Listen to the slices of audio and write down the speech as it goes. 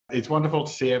It's wonderful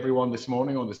to see everyone this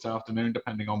morning or this afternoon,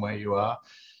 depending on where you are.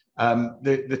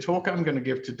 The talk I'm going to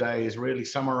give today is really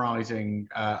summarizing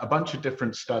a bunch of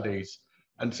different studies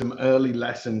and some early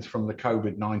lessons from the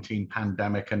COVID-19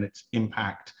 pandemic and its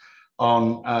impact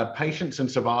on patients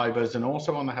and survivors, and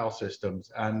also on the health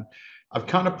systems. And I've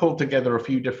kind of pulled together a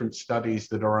few different studies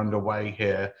that are underway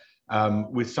here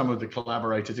with some of the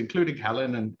collaborators, including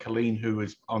Helen and Colleen, who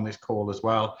is on this call as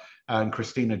well, and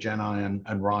Christina Jenai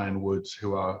and Ryan Woods,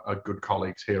 who are good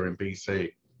colleagues here in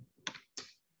BC.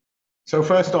 So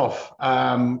first off,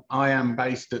 I am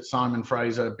based at Simon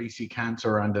Fraser, BC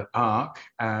Cancer, and at ARC,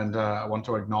 and I want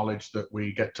to acknowledge that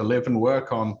we get to live and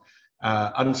work on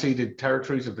unceded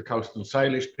territories of the Coastal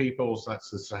Salish peoples. That's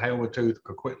the Tsleil-Waututh,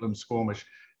 Coquitlam, Squamish,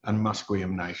 and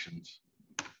Musqueam nations.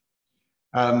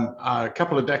 A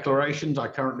couple of declarations. I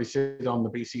currently sit on the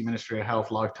BC Ministry of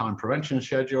Health Lifetime Prevention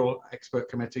Schedule Expert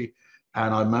Committee,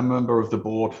 and I'm a member of the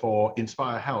board for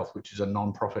Inspire Health, which is a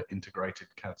non-profit integrated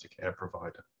cancer care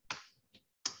provider.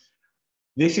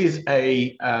 This is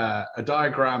a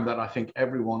diagram that I think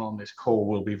everyone on this call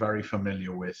will be very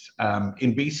familiar with.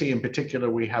 In BC in particular,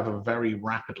 we have a very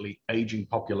rapidly aging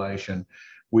population,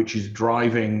 which is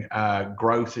driving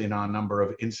growth in our number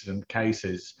of incident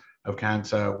cases of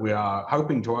cancer. We are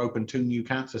hoping to open 2 new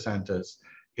cancer centers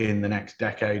in the next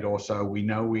decade or so. We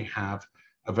know we have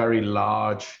a very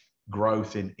large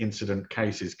growth in incident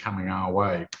cases coming our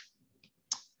way.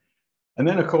 And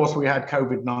then, of course, we had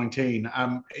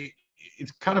COVID-19.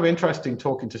 It's kind of interesting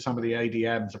talking to some of the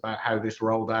ADMs about how this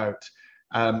rolled out.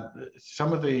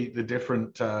 Some of the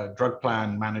different drug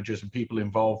plan managers and people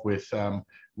involved with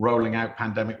rolling out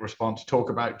pandemic response talk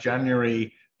about December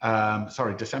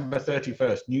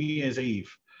 31st, New Year's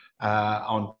Eve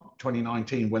on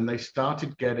 2019, when they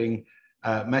started getting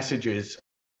messages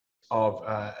of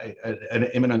an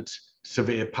imminent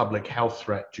severe public health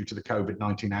threat due to the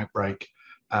COVID-19 outbreak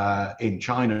in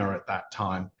China at that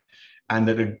time, and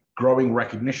that a growing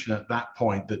recognition at that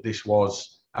point that this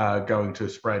was going to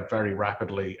spread very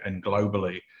rapidly and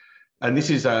globally. And this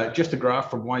is just a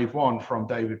graph from Wave 1 from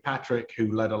David Patrick,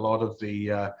 who led a lot of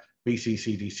the BC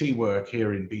CDC work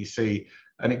here in BC,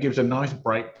 and it gives a nice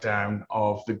breakdown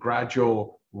of the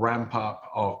gradual ramp up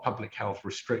of public health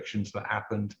restrictions that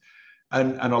happened.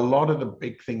 And a lot of the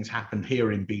big things happened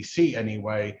here in BC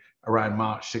anyway, around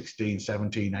March 16,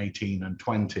 17, 18, and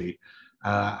 20.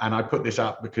 And I put this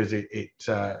up because it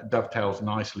dovetails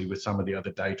nicely with some of the other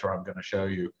data I'm going to show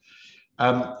you.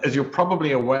 As you're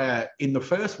probably aware, in the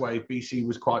first wave, BC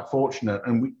was quite fortunate,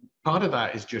 and part of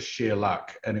that is just sheer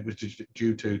luck, and it was just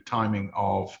due to timing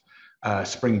of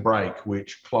spring break,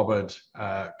 which clobbered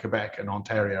Quebec and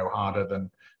Ontario harder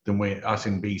than us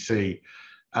in BC.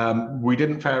 We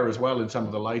didn't fare as well in some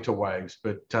of the later waves,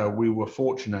 but we were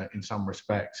fortunate in some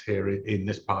respects here in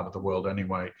this part of the world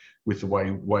anyway, with the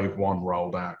way Wave 1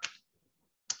 rolled out.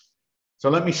 So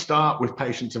let me start with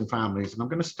patients and families, and I'm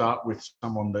going to start with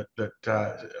someone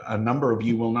that a number of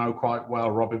you will know quite well,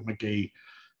 Robin McGee.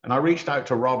 And I reached out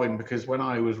to Robin because when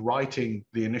I was writing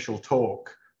the initial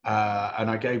talk, and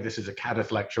I gave this as a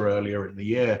CADIS lecture earlier in the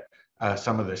year,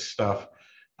 some of this stuff,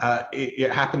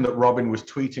 it happened that Robin was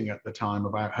tweeting at the time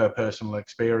about her personal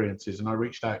experiences, and I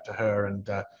reached out to her, and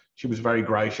she was very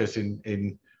gracious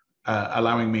in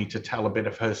allowing me to tell a bit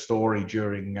of her story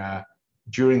during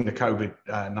the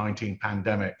COVID-19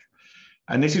 pandemic.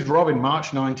 And this is Robin,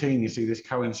 March 19. You see, this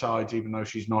coincides, even though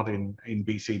she's not in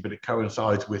BC, but it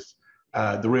coincides with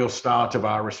the real start of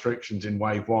our restrictions in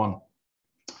Wave 1.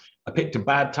 I picked a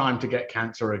bad time to get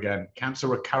cancer again. Cancer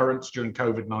recurrence during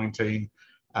COVID-19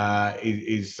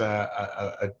 is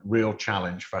a real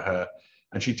challenge for her.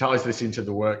 And she ties this into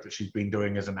the work that she's been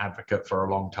doing as an advocate for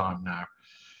a long time now.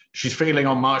 She's feeling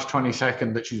on March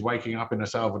 22nd that she's waking up in a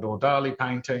Salvador Dali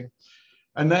painting.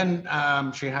 And then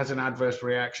she has an adverse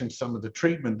reaction to some of the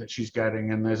treatment that she's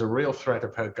getting, and there's a real threat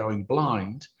of her going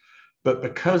blind. But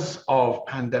because of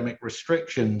pandemic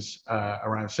restrictions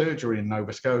around surgery in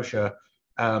Nova Scotia,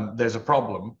 there's a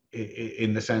problem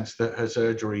in the sense that her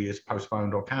surgery is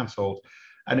postponed or cancelled.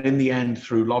 And in the end,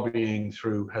 through lobbying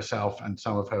through herself and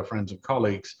some of her friends and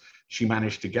colleagues, she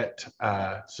managed to get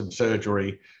some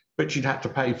surgery, but she'd had to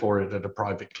pay for it at a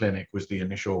private clinic, was the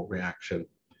initial reaction.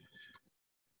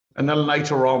 And then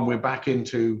later on, we're back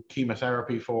into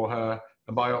chemotherapy for her.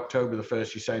 And by October the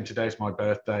 1st, she's saying, today's my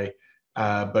birthday.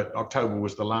 But October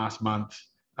was the last month,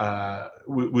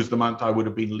 was the month I would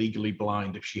have been legally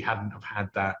blind if she hadn't have had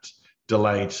that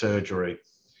delayed surgery.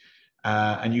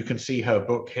 And you can see her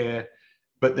book here.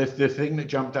 But the thing that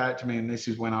jumped out to me, and this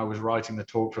is when I was writing the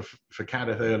talk for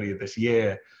CADIS earlier this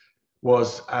year,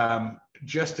 was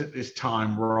just at this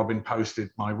time, Robin posted,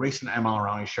 my recent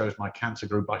MRI shows my cancer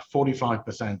grew by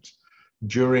 45%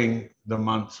 during the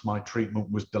months my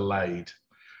treatment was delayed.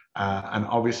 And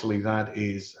obviously that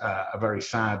is a very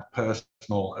sad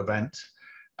personal event,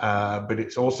 but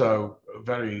it's also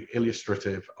very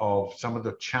illustrative of some of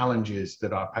the challenges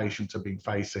that our patients have been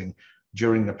facing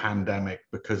during the pandemic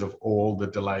because of all the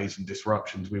delays and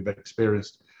disruptions we've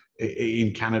experienced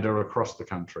in Canada across the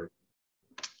country.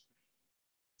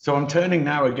 So I'm turning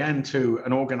now again to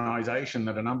an organization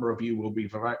that a number of you will be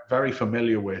very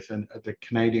familiar with, and the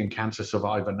Canadian Cancer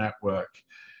Survivor Network.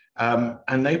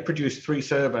 And they produced 3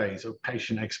 surveys of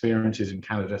patient experiences in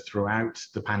Canada throughout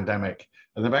the pandemic.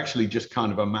 And they've actually just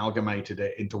kind of amalgamated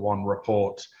it into one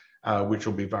report, which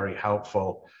will be very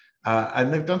helpful.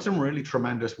 And they've done some really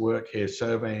tremendous work here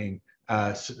surveying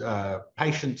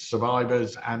patients,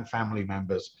 survivors, and family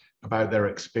members about their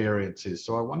experiences.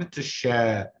 So I wanted to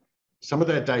share some of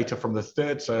their data from the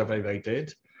 3rd survey they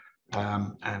did.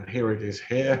 And here it is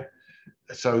here.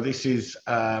 So this is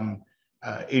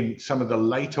in some of the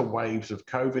later waves of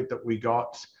COVID that we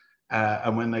got.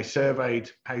 And when they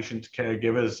surveyed patients,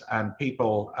 caregivers, and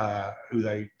people who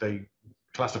they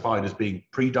classified as being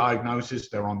pre-diagnosis,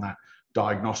 they're on that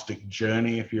diagnostic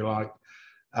journey, if you like.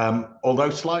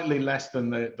 Although slightly less than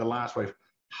the last wave,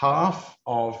 half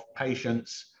of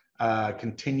patients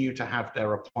continue to have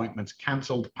their appointments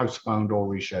cancelled, postponed, or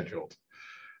rescheduled.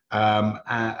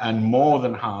 And more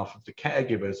than half of the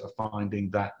caregivers are finding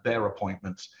that their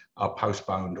appointments are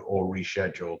postponed or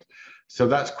rescheduled. So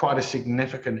that's quite a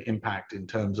significant impact in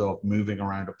terms of moving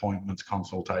around appointments,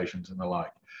 consultations, and the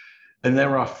like. And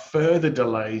there are further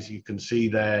delays you can see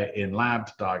there in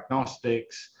labs,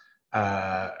 diagnostics,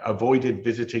 avoided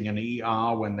visiting an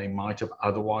ER when they might have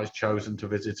otherwise chosen to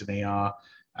visit an ER,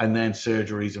 and then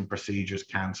surgeries and procedures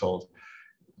cancelled.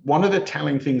 One of the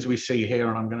telling things we see here,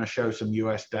 and I'm going to show some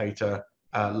US data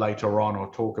later on or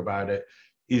talk about it,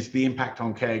 is the impact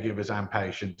on caregivers and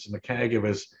patients. And the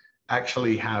caregivers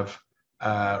actually have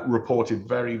reported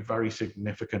very, very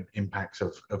significant impacts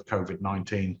of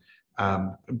COVID-19,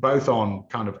 both on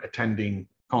kind of attending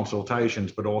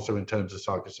consultations, but also in terms of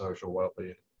psychosocial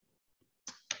well-being.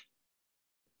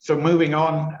 So moving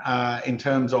on, in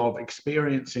terms of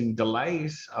experiencing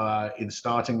delays in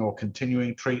starting or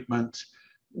continuing treatment,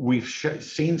 we've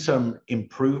seen some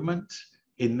improvement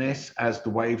in this as the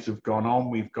waves have gone on.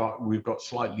 We've got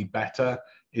slightly better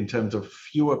in terms of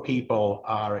fewer people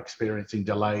are experiencing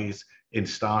delays in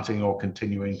starting or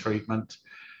continuing treatment.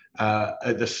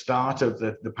 At the start of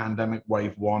the pandemic,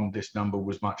 wave 1, this number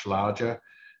was much larger.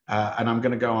 And I'm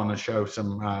going to go on and show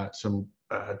some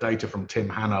data from Tim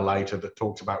Hanna later that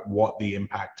talks about what the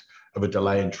impact of a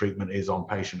delay in treatment is on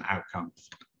patient outcomes.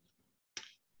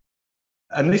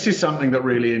 And this is something that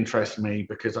really interests me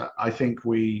because I think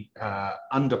we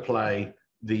underplay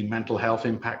the mental health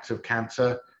impacts of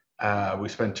cancer. We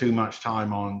spend too much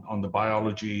time on the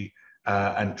biology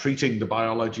and treating the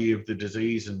biology of the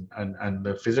disease and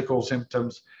the physical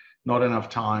symptoms, not enough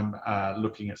time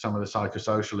looking at some of the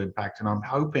psychosocial impact. And I'm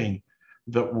hoping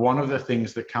that one of the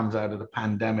things that comes out of the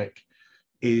pandemic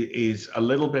is a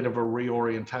little bit of a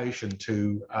reorientation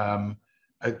to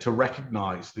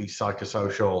recognize these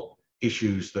psychosocial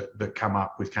issues that come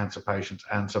up with cancer patients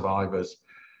and survivors.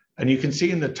 And you can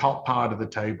see in the top part of the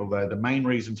table there, the main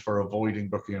reasons for avoiding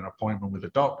booking an appointment with a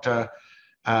doctor.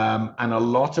 And a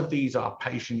lot of these are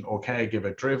patient or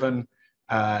caregiver driven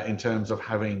in terms of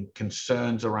having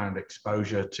concerns around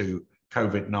exposure to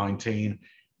COVID-19.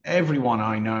 Everyone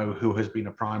I know who has been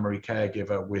a primary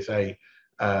caregiver with an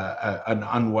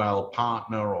unwell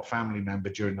partner or family member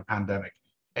during the pandemic,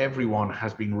 everyone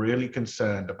has been really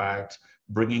concerned about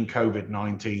bringing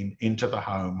COVID-19 into the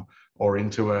home or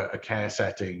into a care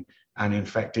setting and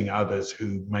infecting others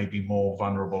who may be more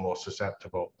vulnerable or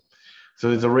susceptible. So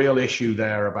there's a real issue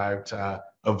there about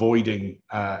avoiding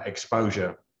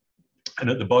exposure. And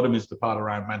at the bottom is the part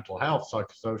around mental health,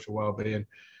 psychosocial well-being.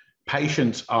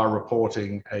 Patients are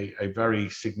reporting a very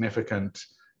significant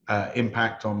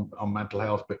impact on mental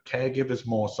health, but caregivers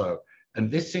more so. And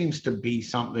this seems to be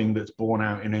something that's borne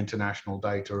out in international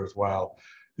data as well,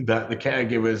 that the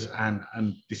caregivers,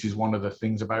 and this is one of the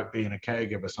things about being a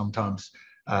caregiver, sometimes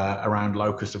around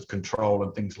locus of control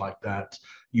and things like that,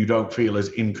 you don't feel as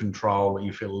in control,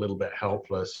 you feel a little bit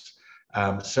helpless.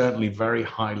 Certainly very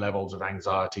high levels of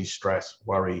anxiety, stress,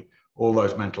 worry, all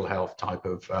those mental health type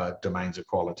of domains of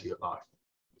quality of life.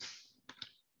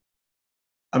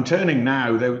 I'm turning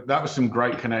now, that was some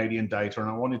great Canadian data, and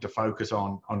I wanted to focus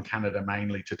on Canada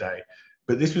mainly today.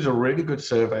 But this was a really good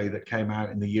survey that came out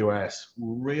in the US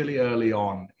really early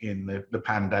on in the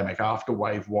pandemic, after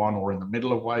wave 1 or in the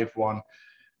middle of wave 1.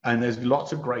 And there's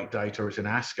lots of great data. It's an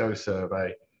ASCO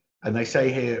survey. And they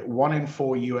say here, 1 in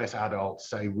 4 US adults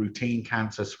say routine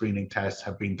cancer screening tests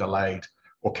have been delayed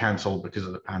or canceled because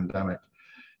of the pandemic.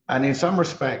 And in some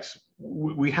respects,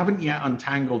 we haven't yet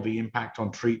untangled the impact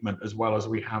on treatment as well as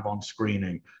we have on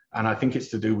screening. And I think it's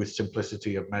to do with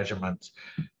simplicity of measurement.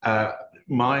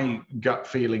 My gut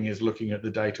feeling is, looking at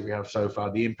the data we have so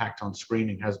far, the impact on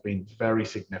screening has been very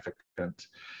significant.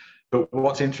 But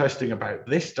what's interesting about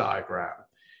this diagram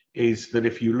is that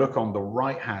if you look on the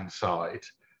right-hand side,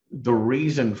 the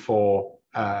reason for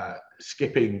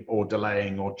skipping or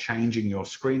delaying or changing your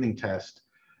screening test,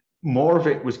 more of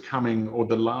it was coming, or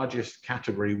the largest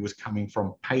category was coming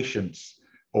from patients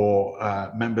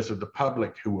or members of the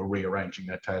public who were rearranging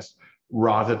their tests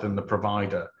rather than the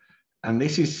provider. And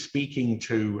this is speaking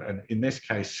to, and in this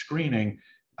case, screening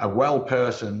a well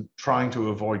person trying to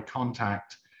avoid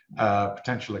contact,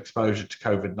 potential exposure to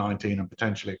COVID-19 and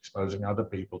potentially exposing other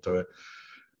people to it.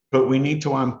 But we need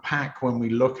to unpack, when we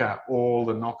look at all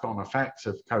the knock-on effects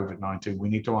of COVID-19, we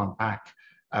need to unpack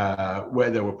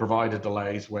where there were provider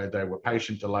delays, where there were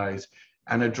patient delays,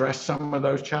 and address some of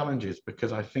those challenges,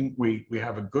 because I think we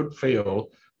have a good feel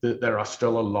that there are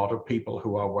still a lot of people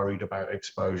who are worried about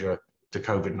exposure to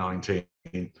COVID-19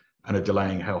 and are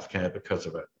delaying healthcare because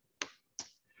of it.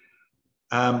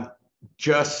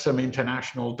 Just some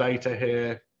international data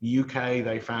here. UK,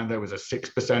 they found there was a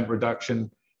 6%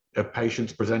 reduction of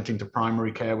patients presenting to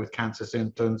primary care with cancer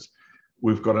symptoms.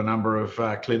 We've got a number of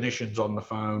clinicians on the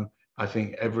phone. I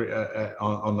think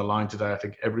on the line today, I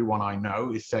think everyone I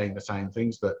know is saying the same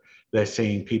things, that they're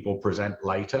seeing people present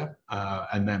later,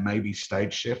 and there may be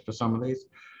stage shift for some of these.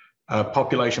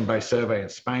 Population-based survey in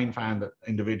Spain found that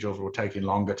individuals were taking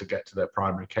longer to get to their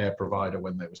primary care provider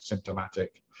when they were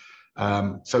symptomatic.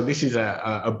 So this is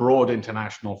a broad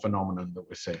international phenomenon that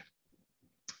we're seeing.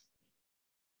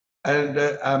 And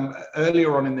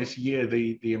earlier on in this year,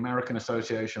 the American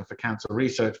Association for Cancer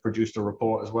Research produced a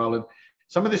report as well. And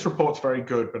some of this report's very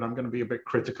good, but I'm going to be a bit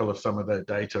critical of some of the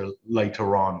data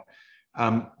later on.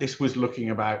 This was looking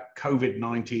about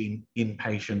COVID-19 in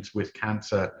patients with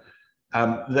cancer.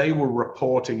 They were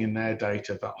reporting in their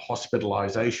data that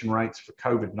hospitalization rates for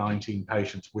COVID-19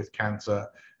 patients with cancer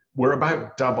were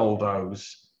about double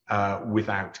those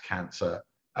without cancer.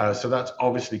 So that's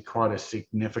obviously quite a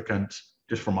significant,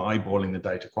 just from eyeballing the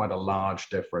data, quite a large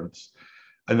difference.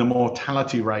 And the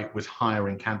mortality rate was higher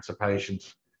in cancer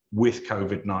patients with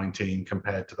COVID-19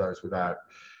 compared to those without.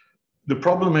 The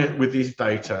problem with these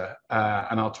data,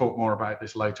 and I'll talk more about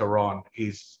this later on,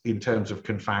 is in terms of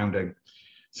confounding.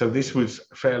 So this was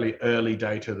fairly early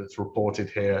data that's reported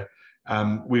here.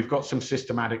 We've got some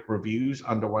systematic reviews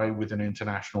underway with an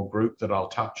international group that I'll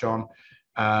touch on.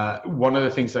 One of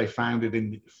the things we found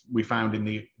in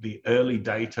the early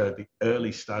data, the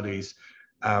early studies,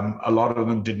 a lot of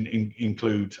them didn't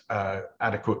include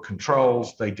adequate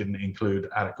controls. They didn't include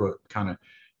adequate kind of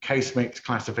case mix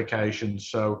classifications.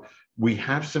 So we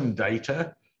have some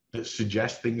data that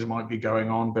suggests things might be going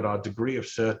on, but our degree of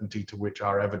certainty to which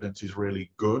our evidence is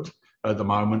really good at the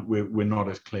moment, we're not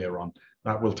as clear on.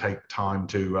 That will take time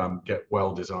to get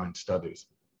well-designed studies.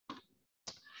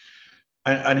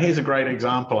 And here's a great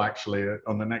example, actually,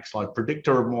 on the next slide: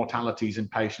 predictor of mortalities in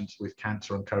patients with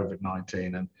cancer and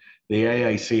COVID-19. And the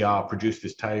AACR produced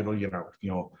this table, you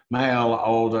know, male,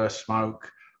 older,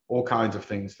 smoke, all kinds of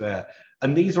things there.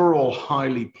 And these are all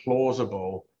highly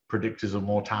plausible predictors of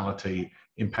mortality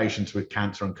in patients with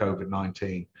cancer and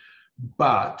COVID-19.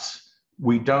 But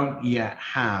we don't yet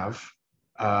have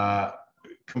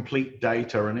complete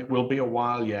data, and it will be a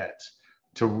while yet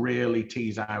to really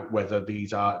tease out whether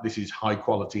this is high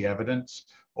quality evidence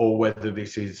or whether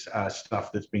this is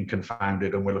stuff that's been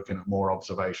confounded and we're looking at more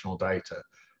observational data.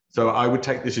 So I would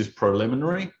take this as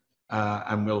preliminary,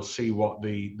 and we'll see what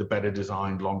the better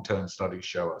designed long-term studies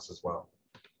show us as well.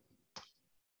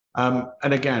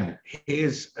 And again,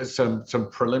 here's some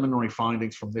preliminary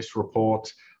findings from this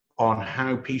report on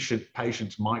how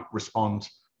patients might respond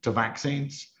to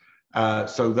vaccines.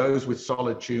 So those with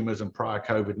solid tumors and prior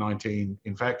COVID-19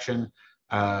 infection,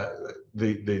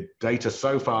 the data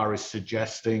so far is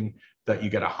suggesting that you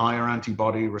get a higher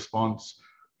antibody response.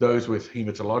 Those with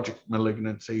hematologic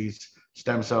malignancies,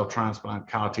 stem cell transplant,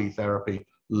 CAR T therapy,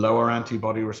 lower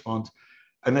antibody response.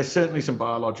 And there's certainly some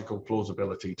biological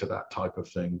plausibility to that type of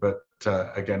thing. But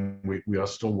again, we are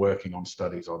still working on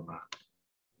studies on that.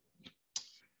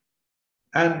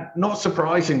 And not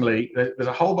surprisingly, there's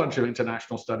a whole bunch of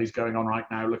international studies going on right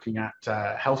now looking at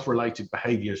health-related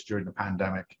behaviors during the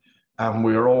pandemic.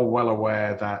 We are all well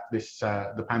aware that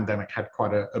the pandemic had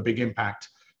quite a big impact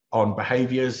on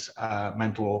behaviors,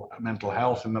 mental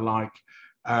health and the like.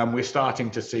 we're starting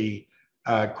to see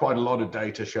quite a lot of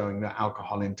data showing that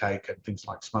alcohol intake and things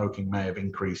like smoking may have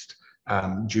increased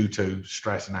due to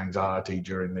stress and anxiety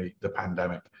during the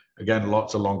pandemic. Again,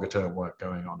 lots of longer term work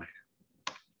going on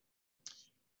here.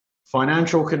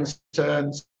 Financial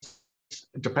concerns,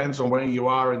 it depends on where you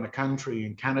are in the country.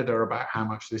 In Canada, about how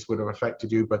much this would have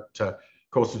affected you, but of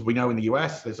course, as we know in the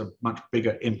US, there's a much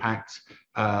bigger impact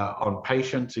on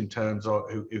patients in terms of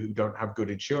who don't have good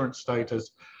insurance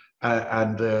status.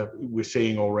 And we're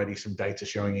seeing already some data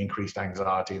showing increased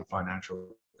anxiety and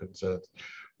financial concerns.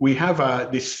 We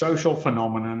have this social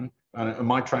phenomenon, and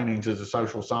my training is as a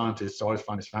social scientist, so I always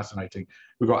find this fascinating.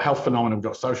 We've got health phenomenon, we've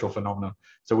got social phenomenon.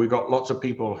 So we've got lots of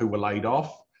people who were laid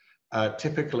off,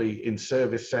 typically in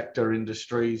service sector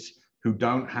industries, who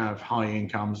don't have high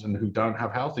incomes and who don't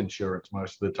have health insurance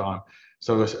most of the time.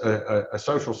 So there's a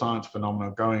social science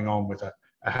phenomenon going on with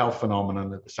a health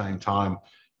phenomenon at the same time.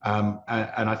 And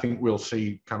I think we'll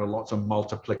see kind of lots of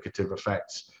multiplicative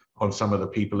effects on some of the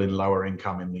people in lower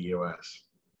income in the US.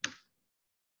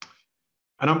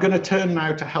 And I'm going to turn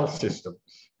now to health systems.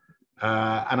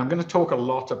 And I'm going to talk a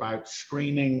lot about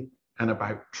screening and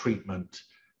about treatment,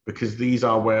 because these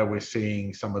are where we're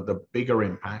seeing some of the bigger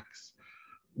impacts.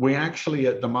 We actually,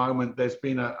 at the moment, there's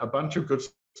been a bunch of good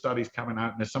studies coming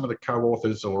out, and there's some of the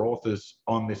co-authors or authors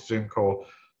on this Zoom call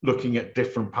looking at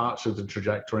different parts of the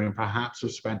trajectory, and perhaps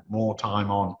have spent more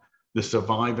time on the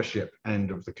survivorship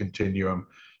end of the continuum.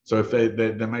 So if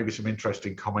there may be some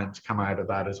interesting comments come out of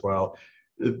that as well.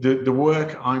 The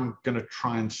work I'm going to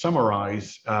try and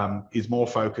summarize is more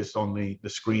focused on the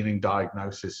screening,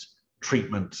 diagnosis,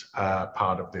 treatment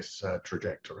part of this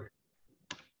trajectory.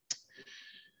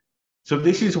 So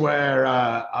this is where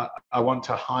I want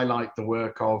to highlight the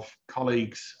work of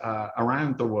colleagues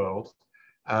around the world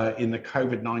in the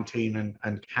COVID-19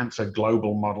 and Cancer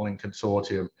Global Modeling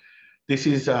Consortium. This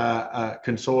is a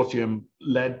consortium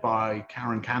led by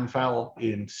Karen Canfell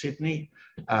in Sydney,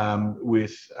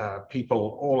 with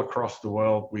people all across the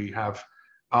world. We have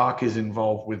ARC is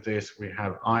involved with this, we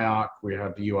have IARC, we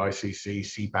have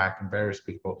UICC, CPAC, and various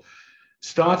people.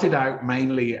 Started out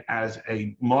mainly as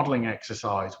a modeling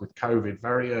exercise with COVID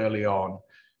very early on,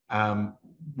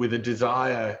 with a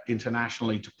desire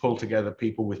internationally to pull together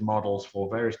people with models for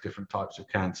various different types of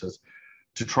cancers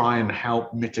to try and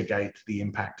help mitigate the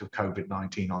impact of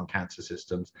COVID-19 on cancer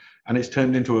systems. And it's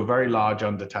turned into a very large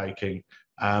undertaking,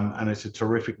 and it's a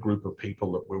terrific group of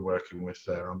people that we're working with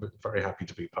there. I'm very happy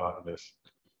to be part of this.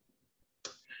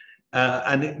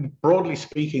 Broadly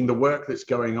speaking, the work that's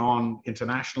going on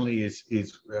internationally is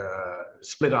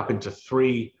split up into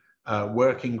three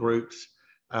working groups.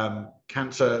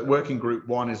 Cancer Working Group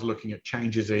 1 is looking at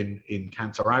changes in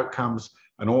cancer outcomes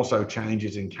and also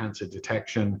changes in cancer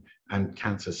detection and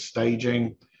cancer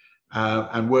staging.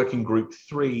 And Working Group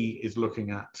 3 is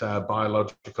looking at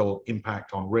biological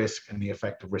impact on risk and the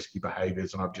effect of risky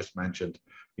behaviors. And I've just mentioned,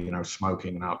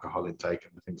 smoking and alcohol intake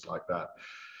and things like that.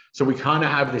 So we kind of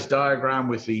have this diagram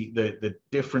with the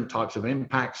different types of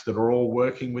impacts that are all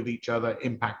working with each other: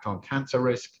 impact on cancer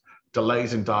risk,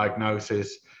 delays in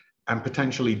diagnosis, and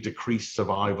potentially decreased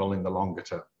survival in the longer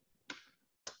term.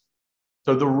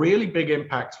 So the really big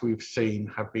impacts we've seen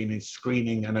have been in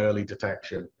screening and early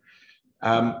detection.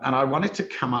 And I wanted to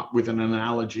come up with an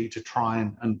analogy to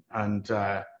try and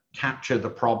capture the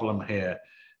problem here.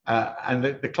 And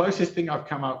the closest thing I've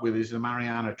come up with is the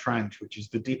Mariana Trench, which is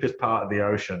the deepest part of the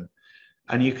ocean.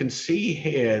 And you can see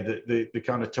here that the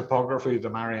kind of topography of the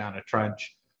Mariana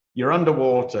Trench. You're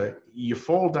underwater, you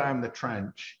fall down the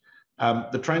trench.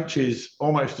 The trench is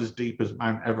almost as deep as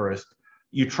Mount Everest.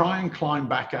 You try and climb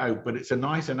back out, but it's a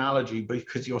nice analogy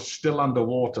because you're still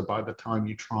underwater by the time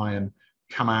you try and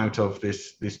come out of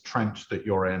this trench that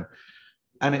you're in.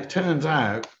 And it turns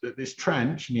out that this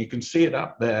trench, and you can see it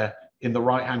up there in the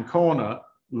right-hand corner,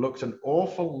 looks an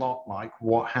awful lot like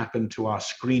what happened to our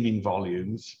screening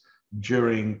volumes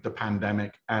during the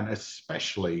pandemic, and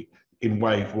especially in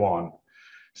wave 1.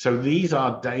 So these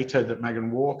are data that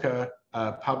Megan Walker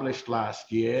published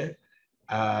last year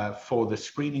for the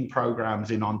screening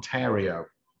programs in Ontario.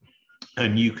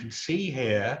 And you can see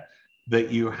here that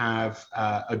you have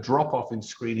a drop-off in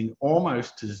screening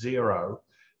almost to zero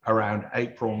around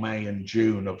April, May, and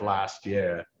June of last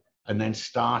year, and then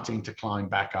starting to climb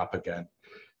back up again.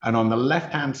 And on the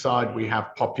left-hand side, we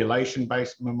have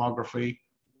population-based mammography.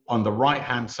 On the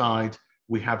right-hand side,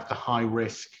 we have the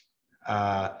high-risk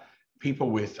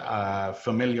people with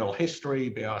familial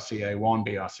history, BRCA1,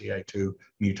 BRCA2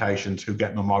 mutations who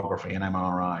get mammography and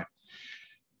MRI.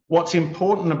 What's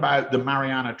important about the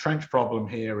Mariana Trench problem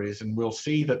here is, and we'll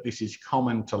see that this is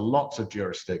common to lots of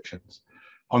jurisdictions,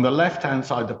 On the left-hand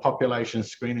side, the population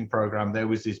screening program, there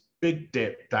was this big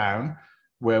dip down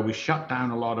where we shut down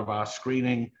a lot of our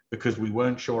screening because we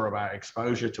weren't sure about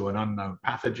exposure to an unknown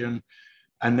pathogen,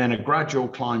 and then a gradual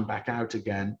climb back out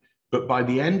again. But by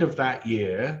the end of that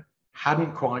year,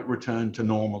 hadn't quite returned to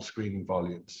normal screening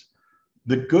volumes.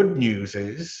 The good news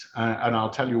is, and I'll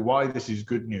tell you why this is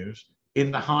good news,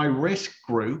 in the high risk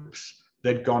groups,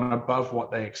 they'd gone above what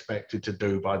they expected to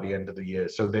do by the end of the year.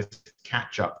 So there's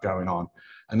catch up going on.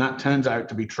 And that turns out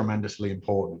to be tremendously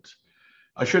important.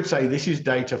 I should say this is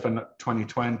data for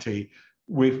 2020.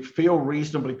 We feel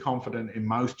reasonably confident in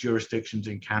most jurisdictions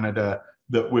in Canada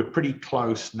that we're pretty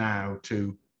close now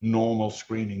to normal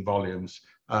screening volumes,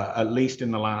 at least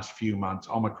in the last few months.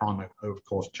 Omicron, of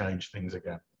course, changed things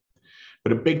again.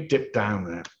 But a big dip down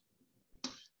there.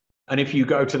 And if you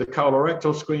go to the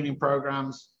colorectal screening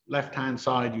programs, left-hand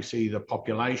side, you see the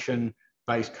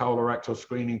population-based colorectal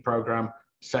screening program.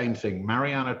 Same thing,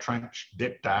 Mariana Trench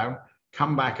dip down,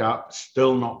 come back up,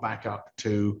 still not back up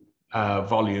to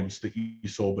volumes that you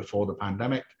saw before the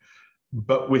pandemic.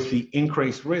 But with the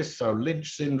increased risk, so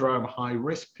Lynch syndrome, high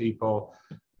risk people,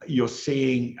 you're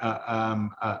seeing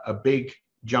a big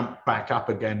jump back up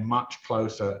again, much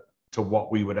closer to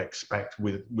what we would expect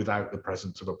without the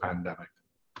presence of a pandemic.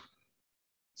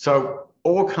 So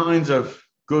all kinds of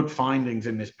good findings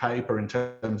in this paper in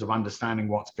terms of understanding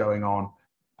what's going on.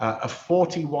 A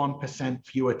 41%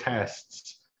 fewer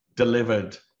tests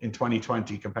delivered in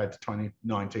 2020 compared to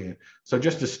 2019. So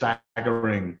just a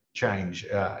staggering change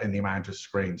in the amount of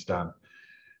screens done.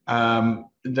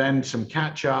 Then some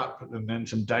catch up, and then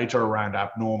some data around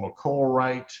abnormal call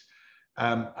rate.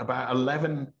 About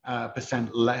 11%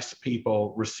 less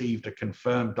people received a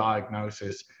confirmed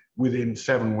diagnosis within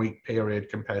 7-week period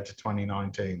compared to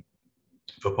 2019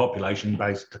 for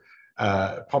population-based,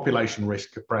 population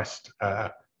risk breast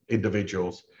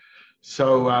individuals.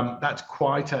 So that's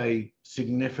quite a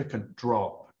significant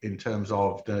drop in terms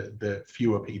of the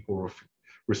fewer people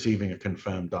receiving a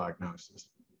confirmed diagnosis.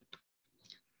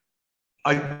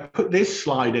 I put this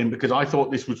slide in because I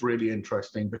thought this was really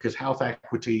interesting, because health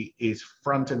equity is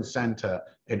front and center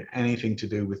in anything to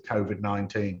do with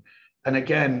COVID-19. And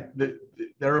again,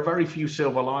 there are very few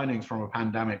silver linings from a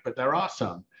pandemic, but there are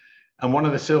some. And one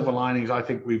of the silver linings I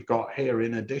think we've got here,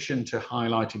 in addition to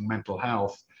highlighting mental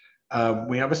health,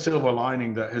 we have a silver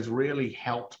lining that has really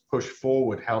helped push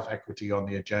forward health equity on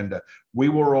the agenda. We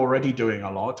were already doing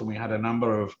a lot, and we had a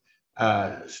number of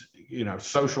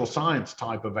social science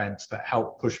type events that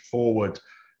help push forward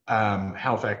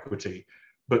health equity.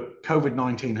 But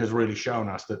COVID-19 has really shown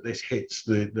us that this hits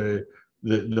the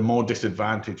more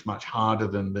disadvantaged much harder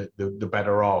than the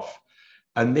better off.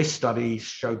 And this study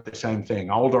showed the same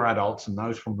thing. Older adults and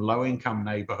those from low-income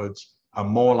neighborhoods are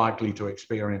more likely to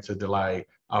experience a delay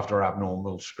after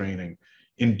abnormal screening.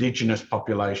 Indigenous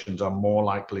populations are more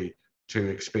likely to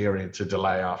experience a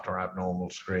delay after abnormal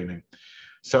screening.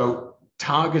 So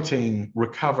targeting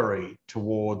recovery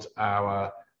towards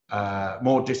our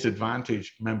more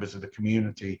disadvantaged members of the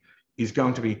community is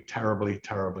going to be terribly,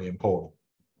 terribly important.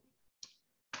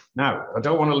 Now, I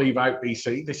don't want to leave out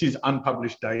BC. This is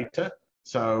unpublished data.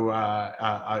 So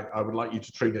I would like you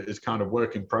to treat it as kind of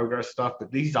work in progress stuff,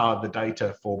 but these are the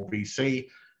data for BC,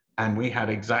 and we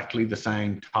had exactly the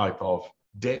same type of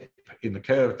dip in the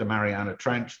curve, the Mariana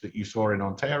Trench that you saw in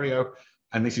Ontario,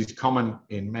 and this is common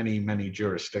in many, many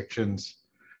jurisdictions.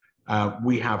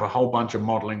 We have a whole bunch of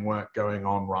modeling work going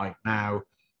on right now.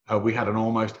 We had an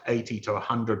almost 80 to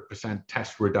 100%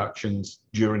 test reductions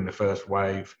during the first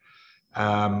wave.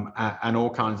 And all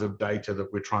kinds of data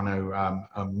that we're trying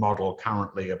to model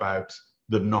currently about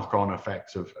the knock-on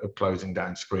effects of closing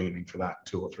down screening for that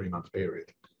 2 or 3 month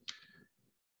period.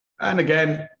 And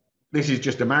again, this is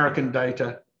just American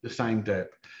data, the same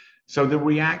dip. So the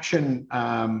reaction,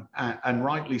 and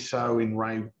rightly so, in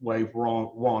wave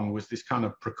 1 was this kind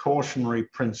of precautionary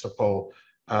principle.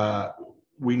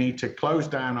 We need to close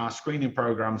down our screening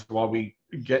programs while we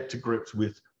get to grips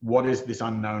with what is this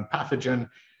unknown pathogen.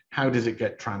 How does it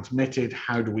get transmitted?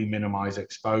 How do we minimize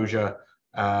exposure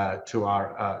to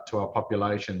our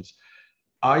populations?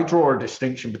 I draw a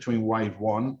distinction between wave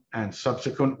 1 and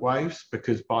subsequent waves,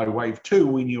 because by wave 2,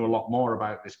 we knew a lot more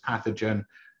about this pathogen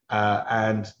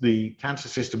and the cancer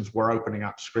systems were opening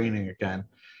up screening again.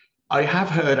 I have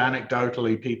heard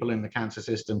anecdotally people in the cancer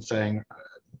system saying,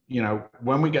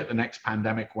 when we get the next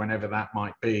pandemic, whenever that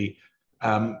might be,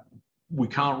 we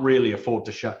can't really afford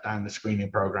to shut down the screening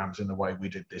programs in the way we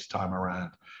did this time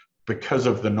around because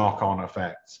of the knock-on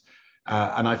effects.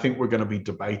 And I think we're going to be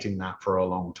debating that for a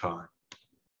long time.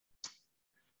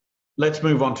 Let's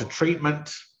move on to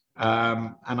treatment.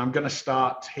 And I'm going to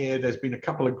start here. There's been a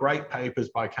couple of great papers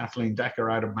by Kathleen Decker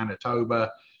out of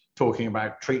Manitoba talking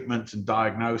about treatments and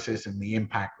diagnosis and the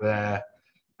impact there.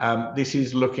 This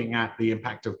is looking at the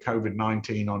impact of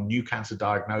COVID-19 on new cancer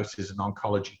diagnosis and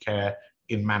oncology care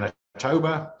in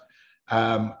Manitoba.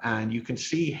 And you can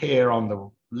see here on the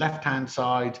left-hand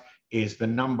side is the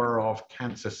number of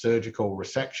cancer surgical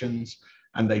resections,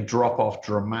 and they drop off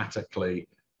dramatically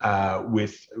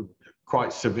with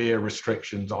quite severe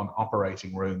restrictions on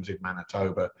operating rooms in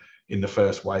Manitoba in the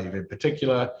first wave in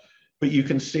particular. But you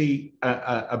can see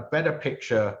a better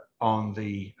picture on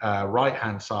the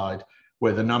right-hand side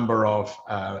where the number of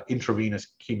intravenous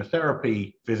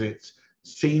chemotherapy visits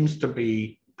seems to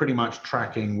be pretty much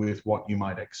tracking with what you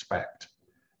might expect.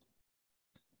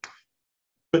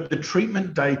 But the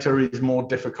treatment data is more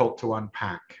difficult to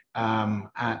unpack. And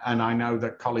I know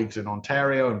that colleagues in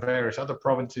Ontario and various other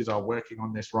provinces are working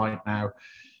on this right now.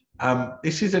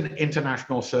 This is an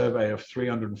international survey of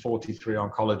 343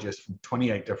 oncologists from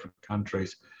 28 different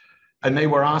countries. And they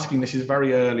were asking, this is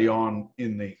very early on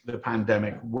in the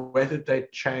pandemic, whether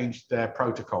they'd changed their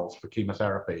protocols for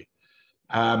chemotherapy.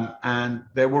 And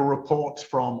there were reports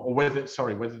from, or whether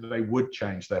they would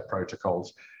change their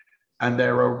protocols. And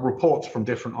there are reports from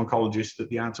different oncologists that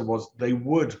the answer was they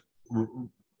would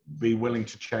be willing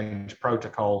to change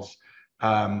protocols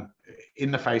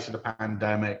in the face of the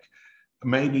pandemic,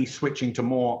 maybe switching to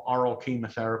more oral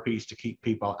chemotherapies to keep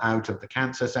people out of the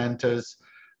cancer centers,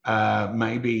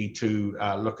 maybe to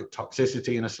look at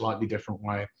toxicity in a slightly different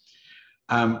way.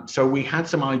 So we had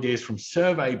some ideas from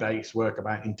survey-based work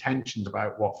about intentions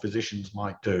about what physicians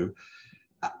might do.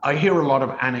 I hear a lot of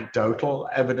anecdotal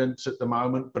evidence at the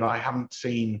moment, but I haven't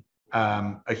seen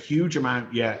a huge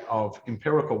amount yet of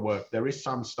empirical work. There is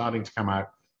some starting to come out.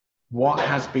 What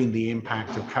has been the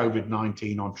impact of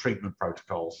COVID-19 on treatment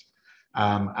protocols?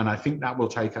 And I think that will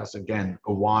take us, again,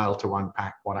 a while to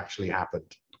unpack what actually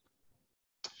happened.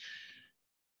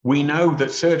 We know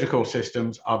that surgical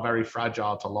systems are very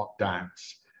fragile to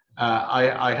lockdowns.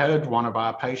 I heard one of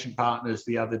our patient partners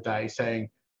the other day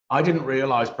saying, I didn't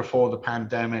realize before the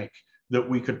pandemic that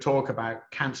we could talk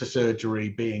about cancer surgery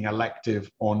being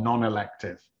elective or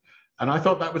non-elective. And I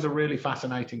thought that was a really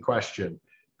fascinating question.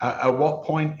 At what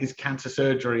point is cancer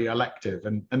surgery elective?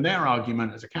 And their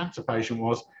argument as a cancer patient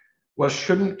was, well,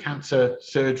 shouldn't cancer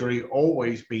surgery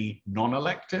always be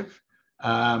non-elective?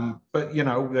 But, you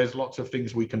know, there's lots of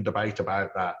things we can debate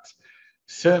about that.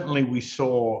 Certainly we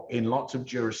saw in lots of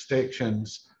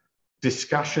jurisdictions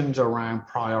discussions around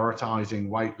prioritizing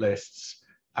wait lists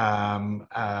and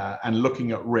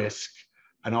looking at risk.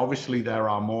 And obviously there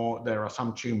are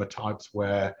some tumor types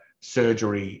where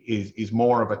surgery is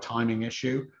more of a timing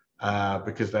issue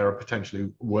because there are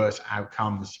potentially worse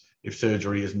outcomes if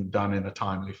surgery isn't done in a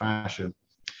timely fashion.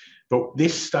 But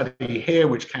this study here,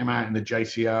 which came out in the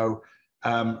JCO,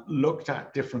 looked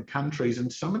at different countries,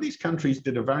 and some of these countries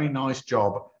did a very nice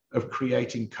job of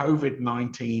creating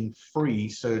COVID-19 free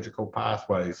surgical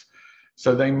pathways.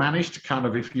 So they managed to kind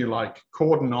of, if you like,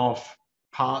 cordon off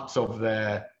parts of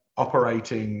their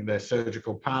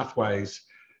surgical pathways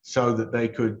so that they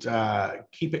could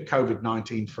keep it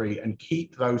COVID-19 free and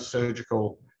keep those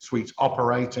surgical suites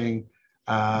operating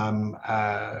and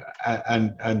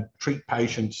treat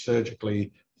patients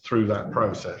surgically through that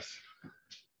process.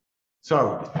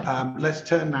 So let's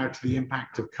turn now to the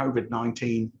impact of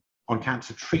COVID-19 on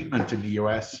cancer treatment in the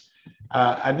US.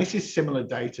 And this is similar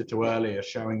data to earlier,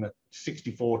 showing that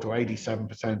 64 to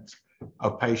 87%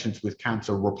 of patients with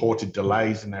cancer reported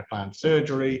delays in their planned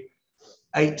surgery,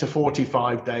 8 to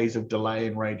 45 days of delay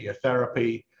in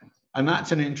radiotherapy. And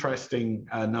that's an interesting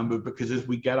number because as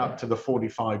we get up to the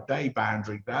 45-day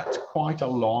boundary, that's quite a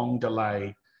long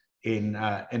delay in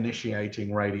initiating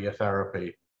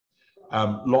radiotherapy.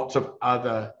 Lots of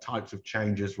other types of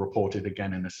changes reported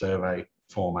again in a survey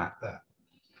format there.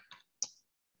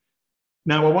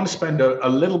 Now, I want to spend a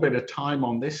little bit of time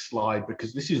on this slide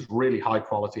because this is really high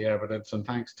quality evidence, and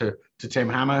thanks to Tim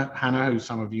Hanna, who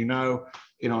some of you know,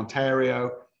 in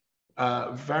Ontario,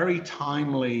 very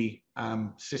timely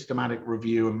systematic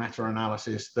review and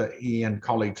meta-analysis that he and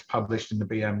colleagues published in the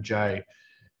BMJ.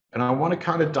 And I want to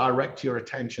kind of direct your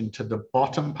attention to the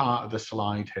bottom part of the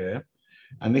slide here.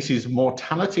 And this is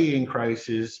mortality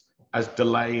increases as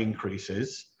delay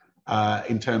increases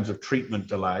in terms of treatment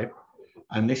delay.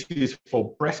 And this is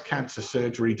for breast cancer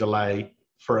surgery delay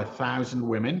for 1,000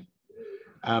 women.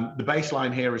 The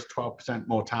baseline here is 12%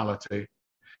 mortality.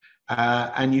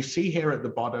 And you see here at the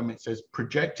bottom, it says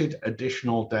projected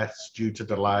additional deaths due to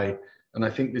delay. And I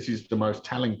think this is the most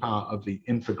telling part of the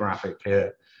infographic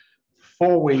here.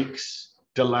 4 weeks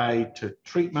delay to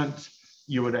treatment.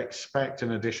 you would expect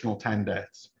an additional 10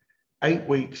 deaths. 8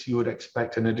 weeks, you would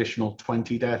expect an additional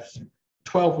 20 deaths.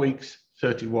 12 weeks,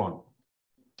 31.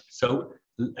 So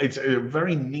it's a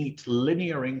very neat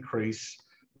linear increase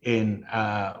in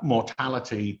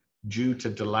mortality due to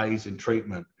delays in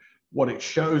treatment. What it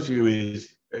shows you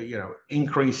is,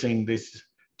 increasing this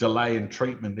delay in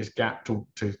treatment, this gap to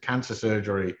cancer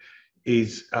surgery,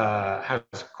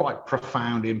 has quite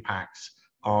profound impacts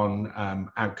on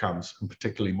outcomes, and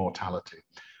particularly mortality.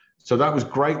 So that was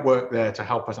great work there to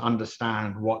help us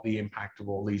understand what the impact of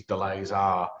all these delays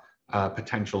are,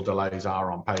 potential delays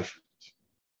are on patients.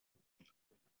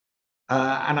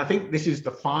 And I think this is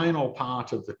the final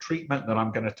part of the treatment that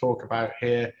I'm going to talk about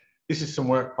here. This is some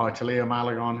work by Talia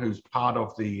Malagon, who's part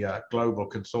of the global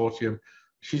consortium.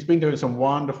 She's been doing some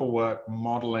wonderful work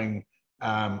modeling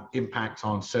impacts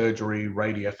on surgery,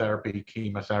 radiotherapy,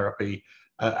 chemotherapy,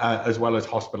 as well as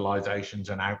hospitalizations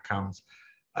and outcomes.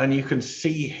 And you can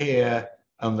see here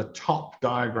on the top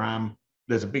diagram,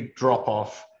 there's a big drop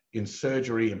off in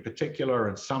surgery in particular,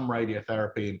 and some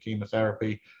radiotherapy and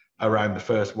chemotherapy around the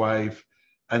first wave.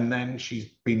 And then she's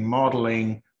been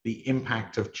modeling the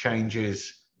impact of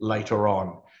changes later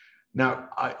on. Now,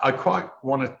 I quite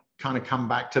want to kind of come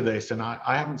back to this, and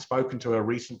I haven't spoken to her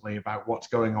recently about what's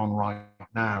going on right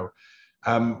now.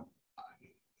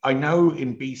 I know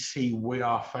in BC, we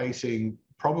are facing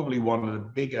probably one of the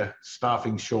bigger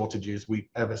staffing shortages we've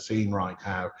ever seen right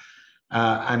now.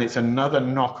 And it's another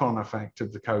knock-on effect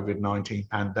of the COVID-19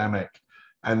 pandemic.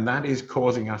 And that is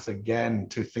causing us again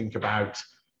to think about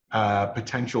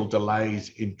potential delays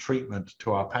in treatment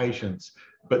to our patients.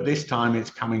 But this time it's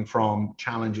coming from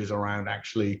challenges around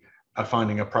actually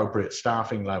finding appropriate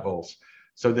staffing levels.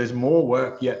 So there's more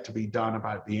work yet to be done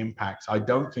about the impacts. I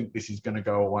don't think this is going to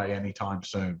go away anytime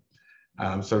soon.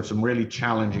 So some really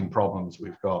challenging problems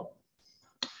we've got.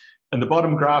 And the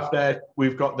bottom graph there,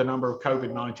 we've got the number of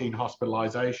COVID-19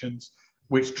 hospitalizations,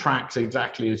 which tracks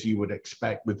exactly as you would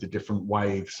expect with the different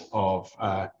waves of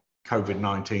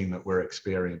COVID-19 that we're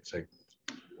experiencing.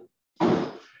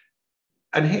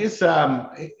 And here's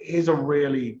a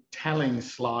really telling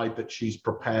slide that she's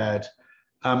prepared.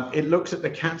 It looks at the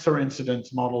cancer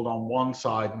incidence modeled on one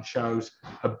side and shows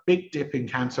a big dip in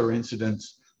cancer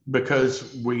incidence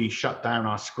because we shut down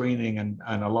our screening and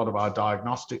a lot of our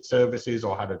diagnostic services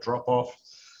or had a drop off,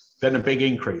 then a big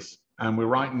increase. And we're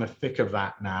right in the thick of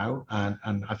that now.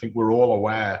 And I think we're all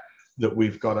aware that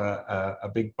we've got a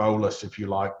big bolus, if you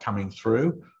like, coming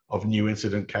through of new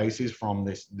incident cases from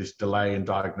this delay in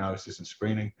diagnosis and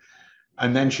screening.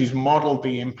 And then she's modeled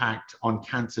the impact on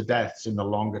cancer deaths in the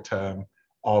longer term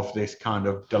of this kind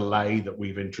of delay that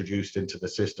we've introduced into the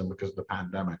system because of the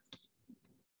pandemic.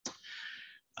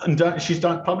 And she's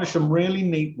published some really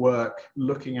neat work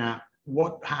looking at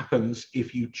what happens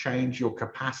if you change your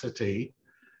capacity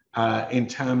in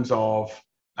terms of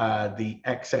the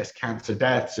excess cancer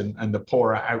deaths and the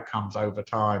poorer outcomes over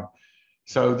time.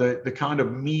 So the kind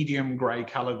of medium gray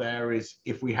color there is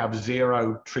if we have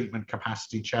 0 treatment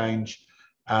capacity change,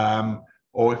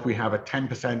 or if we have a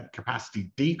 10%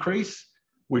 capacity decrease,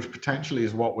 which potentially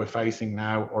is what we're facing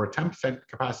now, or a 10%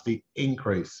 capacity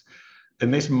increase.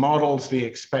 And this models the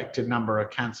expected number of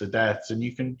cancer deaths. And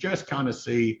you can just kind of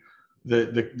see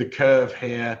the curve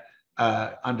here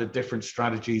under different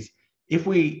strategies. If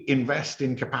we invest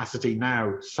in capacity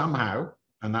now somehow,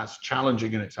 and that's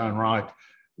challenging in its own right,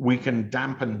 we can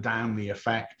dampen down the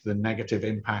effect, the negative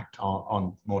impact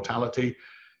on mortality.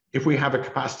 If we have a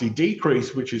capacity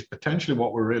decrease, which is potentially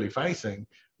what we're really facing,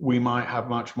 we might have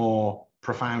much more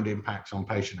profound impacts on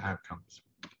patient outcomes.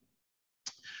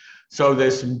 So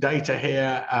there's some data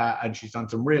here, and she's done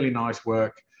some really nice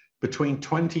work. Between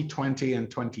 2020 and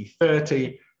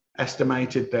 2030,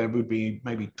 estimated there would be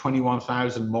maybe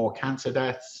 21,000 more cancer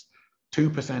deaths,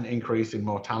 2% increase in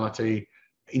mortality,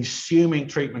 assuming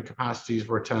treatment capacities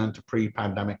return to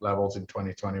pre-pandemic levels in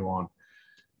 2021.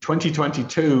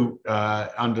 2022,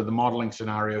 under the modeling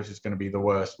scenarios, is going to be the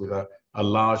worst, with a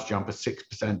large jump, a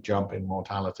 6% jump in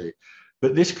mortality.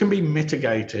 But this can be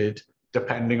mitigated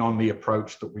depending on the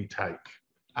approach that we take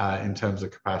in terms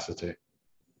of capacity.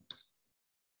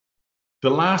 The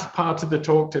last part of the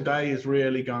talk today is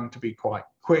really going to be quite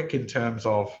quick in terms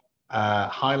of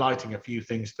highlighting a few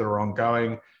things that are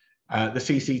ongoing. The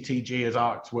CCTG is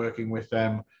ARC's working with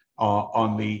them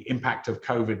on the impact of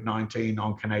COVID-19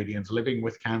 on Canadians living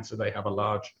with cancer. They have a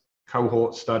large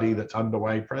cohort study that's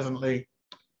underway presently.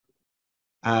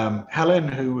 Helen,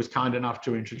 who was kind enough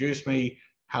to introduce me,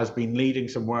 has been leading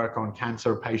some work on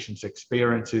cancer patients'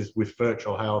 experiences with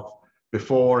virtual health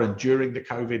before and during the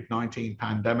COVID-19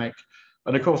 pandemic.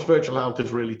 And of course, virtual health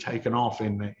has really taken off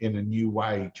in a new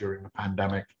way during the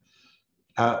pandemic.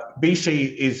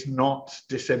 BC is not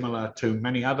dissimilar to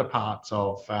many other parts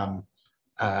of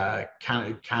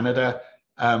Canada.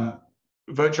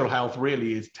 Virtual health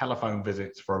really is telephone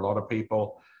visits for a lot of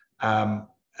people.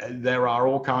 There are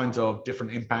all kinds of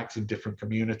different impacts in different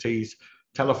communities.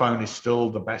 Telephone is still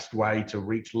the best way to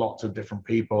reach lots of different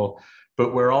people,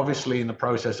 but we're obviously in the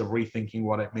process of rethinking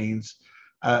what it means.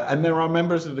 And there are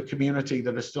members of the community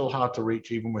that are still hard to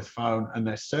reach even with phone, and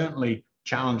there's certainly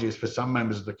challenges for some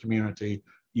members of the community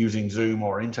using Zoom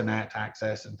or internet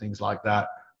access and things like that,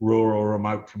 rural,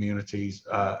 remote communities,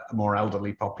 more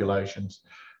elderly populations.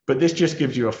 But this just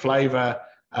gives you a flavor,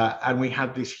 and we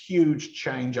had this huge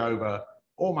changeover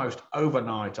almost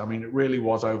overnight. I mean, it really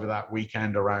was over that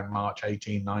weekend around March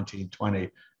 18, 19, 20,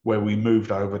 where we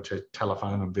moved over to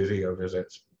telephone and video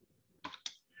visits.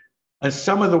 And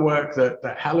some of the work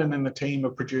that Helen and the team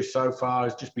have produced so far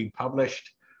has just been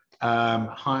published.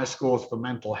 Higher scores for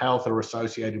mental health are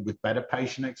associated with better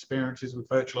patient experiences with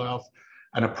virtual health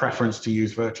and a preference to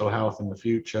use virtual health in the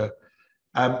future.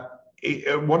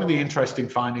 One of the interesting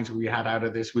findings we had out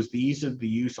of this was the ease of the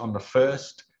use on the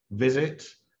first visit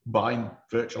by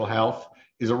virtual health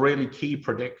is a really key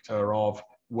predictor of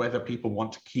whether people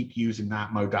want to keep using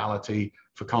that modality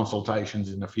for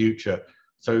consultations in the future.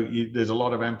 So there's a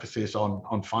lot of emphasis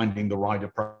on finding the right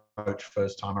approach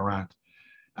first time around.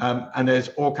 And there's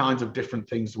all kinds of different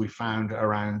things we found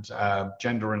around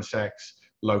gender and sex,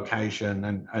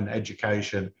 location and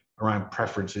education around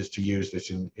preferences to use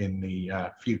this in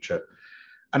the future.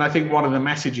 And I think one of the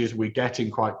messages we're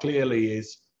getting quite clearly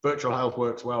is virtual health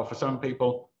works well for some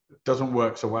people, doesn't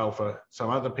work so well for some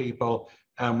other people,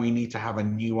 and we need to have a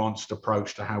nuanced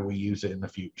approach to how we use it in the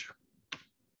future.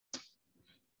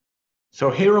 So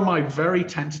here are my very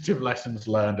tentative lessons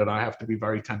learned, and I have to be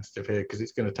very tentative here because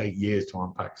it's going to take years to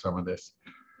unpack some of this.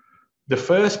 The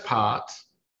first part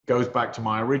goes back to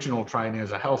my original training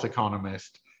as a health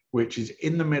economist, which is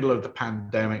in the middle of the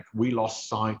pandemic, we lost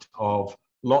sight of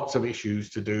lots of issues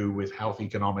to do with health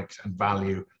economics and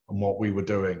value and what we were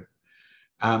doing.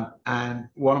 And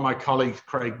one of my colleagues,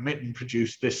 Craig Mitten,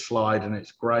 produced this slide, and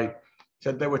it's great. He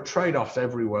said there were trade-offs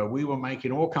everywhere. We were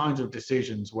making all kinds of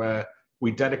decisions where we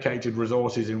dedicated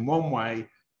resources in one way,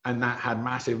 and that had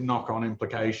massive knock-on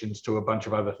implications to a bunch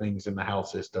of other things in the health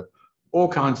system. All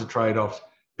kinds of trade-offs,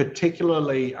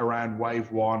 particularly around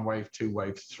wave 1, wave 2,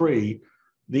 wave 3.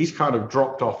 These kind of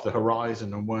dropped off the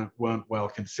horizon and weren't well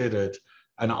considered.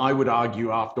 And I would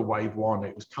argue after wave 1,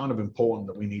 it was kind of important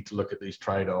that we need to look at these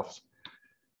trade-offs.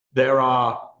 There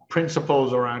are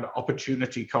principles around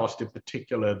opportunity cost in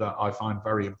particular that I find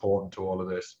very important to all of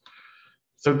this.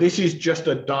 So this is just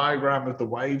a diagram of the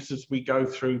waves as we go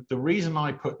through. The reason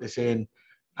I put this in,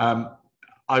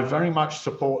 I very much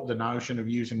support the notion of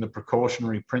using the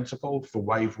precautionary principle for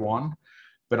wave 1,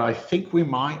 but I think we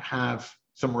might have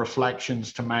some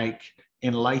reflections to make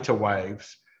in later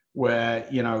waves where,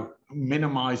 you know,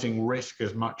 minimizing risk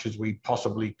as much as we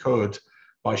possibly could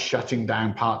by shutting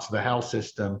down parts of the health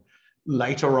system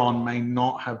later on may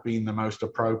not have been the most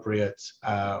appropriate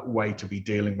way to be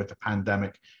dealing with the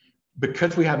pandemic,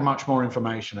 because we had much more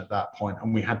information at that point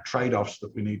and we had trade-offs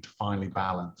that we need to finally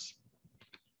balance.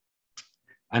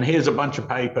 And here's a bunch of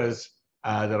papers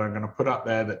that I'm going to put up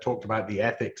there that talked about the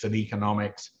ethics and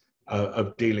economics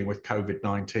of dealing with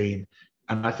COVID-19.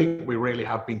 And I think we really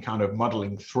have been kind of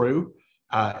muddling through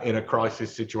in a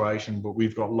crisis situation, but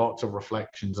we've got lots of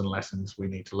reflections and lessons we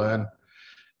need to learn.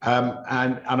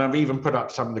 And I've even put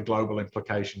up some of the global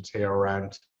implications here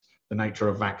around the nature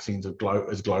of vaccines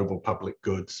as global public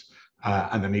goods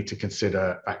and the need to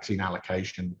consider vaccine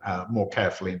allocation more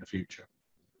carefully in the future.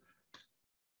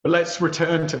 But let's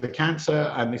return to the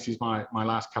cancer, and this is my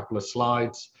last couple of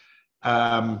slides.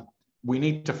 We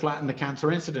need to flatten the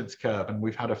cancer incidence curve, and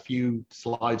we've had a few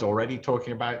slides already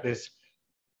talking about this.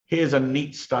 Here's a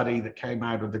neat study that came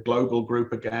out of the global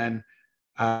group again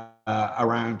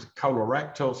around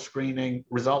colorectal screening.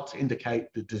 Results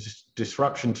indicate that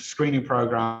disruption to screening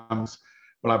programs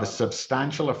will have a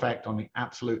substantial effect on the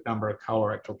absolute number of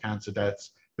colorectal cancer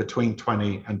deaths between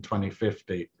 20 and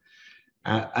 2050.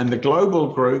 And the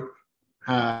global group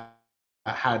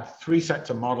had 3 sets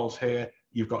of models here.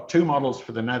 You've got 2 models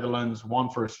for the Netherlands, 1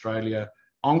 for Australia.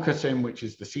 OncoSim, which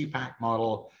is the CPAC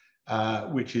model,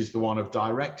 which is the one of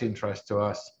direct interest to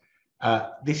us.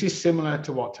 This is similar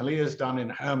to what Talia's done in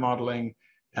her modeling.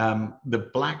 The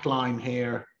black line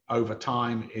here over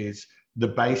time is the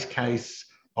base case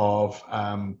of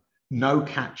no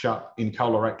catch-up in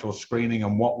colorectal screening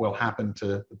and what will happen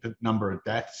to the number of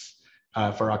deaths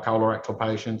for our colorectal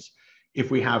patients.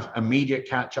 If we have immediate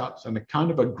catch-ups and are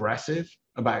kind of aggressive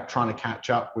about trying to catch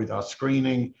up with our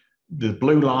screening, The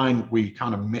blue line, we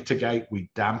kind of mitigate, we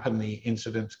dampen the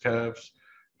incidence curves,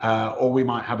 or we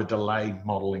might have a delayed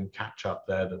modeling catch up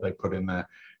there that they put in there.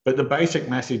 But the basic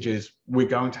message is we're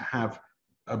going to have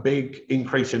a big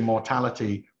increase in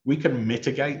mortality. We can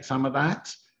mitigate some of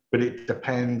that, but it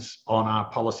depends on our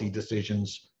policy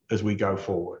decisions as we go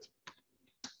forward.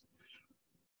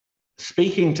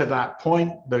 Speaking to that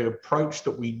point, the approach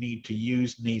that we need to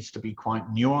use needs to be quite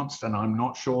nuanced, and I'm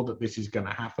not sure that this is going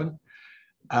to happen.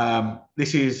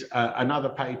 This is another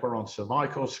paper on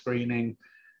cervical screening.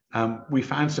 We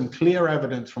found some clear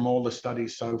evidence from all the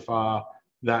studies so far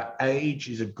that age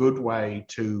is a good way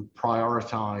to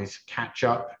prioritize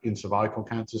catch-up in cervical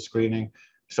cancer screening.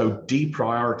 So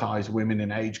deprioritize women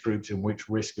in age groups in which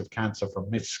risk of cancer from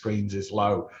missed screens is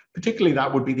low. Particularly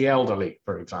that would be the elderly,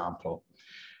 for example.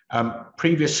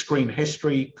 Previous screen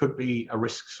history could be a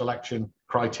risk selection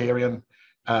criterion,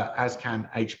 as can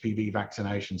HPV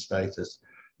vaccination status.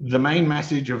 The main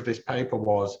message of this paper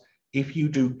was, if you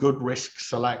do good risk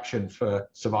selection for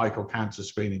cervical cancer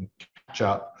screening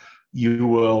catch-up, you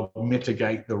will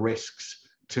mitigate the risks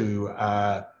to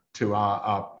our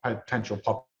potential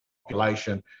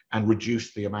population and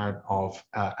reduce the amount of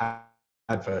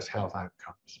adverse health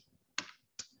outcomes.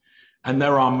 And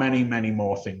there are many, many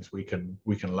more things we can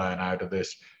learn out of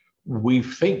this. We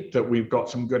think that we've got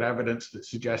some good evidence that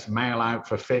suggests mail out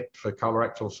for FIT for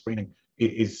colorectal screening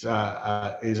is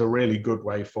a really good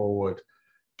way forward.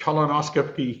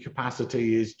 Colonoscopy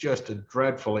capacity is just a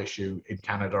dreadful issue in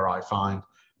Canada, I find.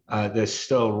 There's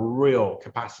still real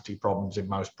capacity problems in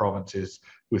most provinces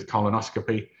with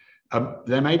colonoscopy.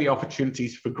 There may be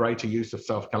opportunities for greater use of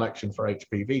self-collection for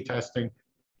HPV testing.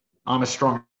 I'm a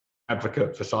strong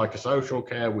advocate for psychosocial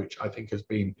care, which I think has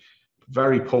been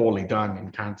very poorly done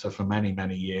in cancer for many,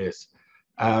 many years.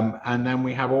 And then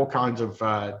we have all kinds of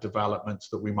developments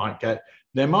that we might get.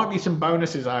 There might be some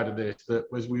bonuses out of this, that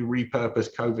as we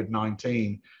repurpose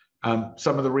COVID-19,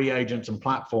 some of the reagents and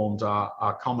platforms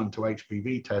are common to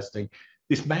HPV testing.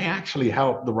 This may actually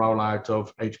help the rollout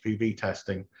of HPV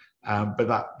testing, but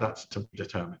that's to be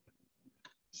determined.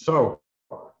 So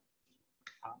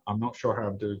I'm not sure how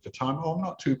I'm doing for time. Oh, I'm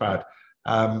not too bad.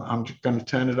 I'm just going to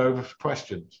turn it over for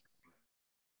questions.